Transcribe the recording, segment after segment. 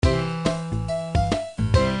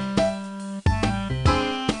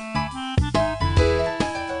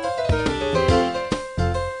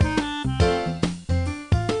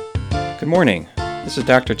morning. This is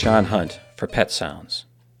Dr. John Hunt for Pet Sounds.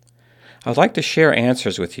 I would like to share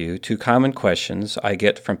answers with you to common questions I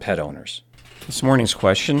get from pet owners. This morning's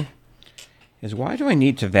question is, why do I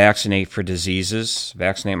need to vaccinate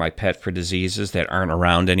my pet for diseases that aren't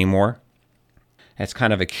around anymore? That's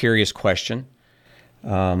kind of a curious question.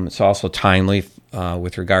 It's also timely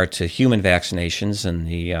with regard to human vaccinations and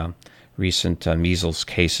the recent measles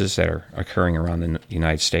cases that are occurring around the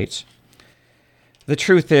United States. The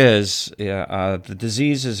truth is, the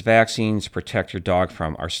diseases vaccines protect your dog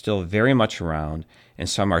from are still very much around, and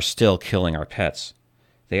some are still killing our pets.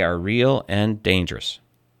 They are real and dangerous.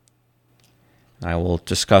 I will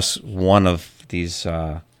discuss one of these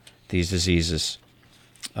diseases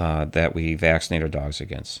that we vaccinate our dogs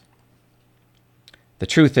against. The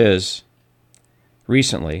truth is,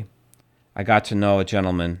 recently, I got to know a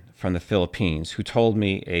gentleman from the Philippines who told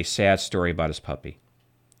me a sad story about his puppy.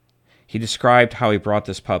 He described how he brought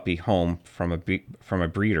this puppy home from a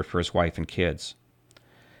breeder for his wife and kids.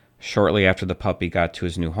 Shortly after the puppy got to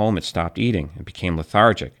his new home, it stopped eating and became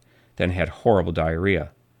lethargic, then had horrible diarrhea.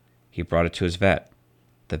 He brought it to his vet.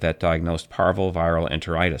 The vet diagnosed parvoviral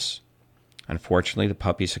enteritis. Unfortunately, the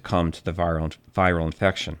puppy succumbed to the viral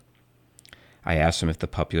infection. I asked him if the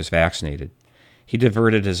puppy was vaccinated. He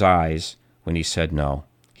diverted his eyes when he said no.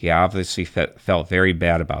 He obviously felt very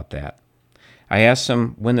bad about that. I asked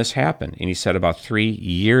him when this happened, and he said about 3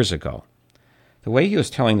 years ago. The way he was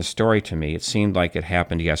telling the story to me, it seemed like it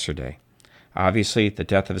happened yesterday. Obviously, the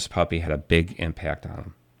death of his puppy had a big impact on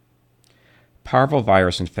him.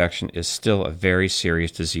 Parvovirus infection is still a very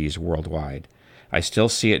serious disease worldwide. I still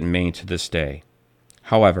see it in Maine to this day.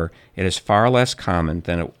 However, it is far less common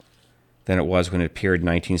than it was when it appeared in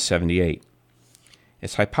 1978.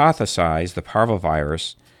 It's hypothesized the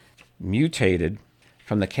parvovirus mutated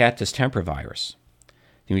from the cat distemper virus.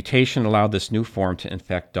 The mutation allowed this new form to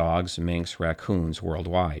infect dogs, minks, raccoons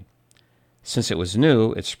worldwide. Since it was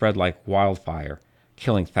new, it spread like wildfire,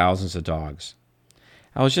 killing thousands of dogs.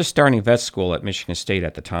 I was just starting vet school at Michigan State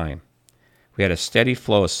at the time. We had a steady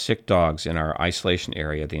flow of sick dogs in our isolation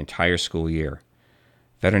area the entire school year.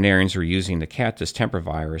 Veterinarians were using the cat distemper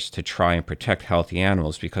virus to try and protect healthy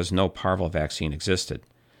animals because no parvo vaccine existed.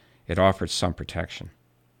 It offered some protection.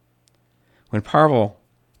 When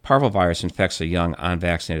parvovirus infects a young,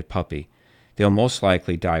 unvaccinated puppy, they'll most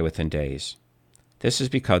likely die within days. This is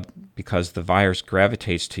because the virus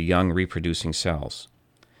gravitates to young reproducing cells.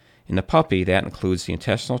 In the puppy, that includes the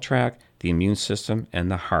intestinal tract, the immune system,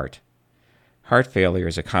 and the heart. Heart failure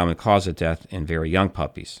is a common cause of death in very young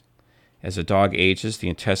puppies. As a dog ages, the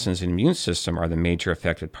intestines and immune system are the major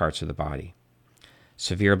affected parts of the body.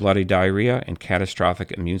 Severe bloody diarrhea and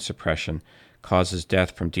catastrophic immune suppression causes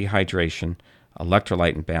death from dehydration,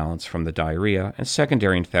 electrolyte imbalance from the diarrhea, and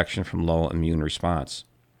secondary infection from low immune response.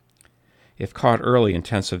 If caught early,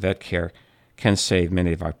 intensive vet care can save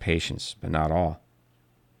many of our patients, but not all.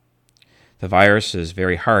 The virus is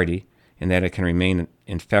very hardy in that it can remain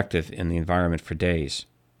infective in the environment for days.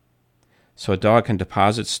 So a dog can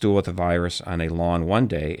deposit stool with the virus on a lawn one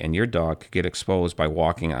day, and your dog could get exposed by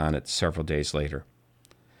walking on it several days later.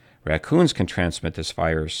 Raccoons can transmit this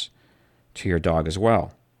virus to your dog as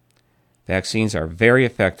well. Vaccines are very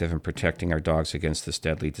effective in protecting our dogs against this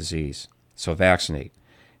deadly disease. So vaccinate,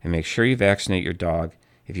 and make sure you vaccinate your dog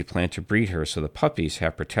if you plan to breed her so the puppies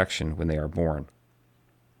have protection when they are born.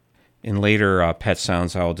 In later Pet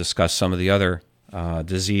Sounds, I will discuss some of the other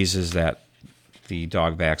diseases that the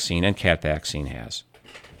dog vaccine and cat vaccine has.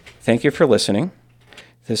 Thank you for listening.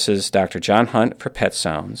 This is Dr. John Hunt for Pet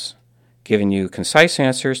Sounds, giving you concise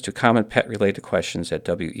answers to common pet-related questions at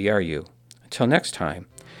WERU. Until next time,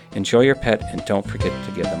 enjoy your pet and don't forget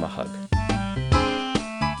to give them a hug.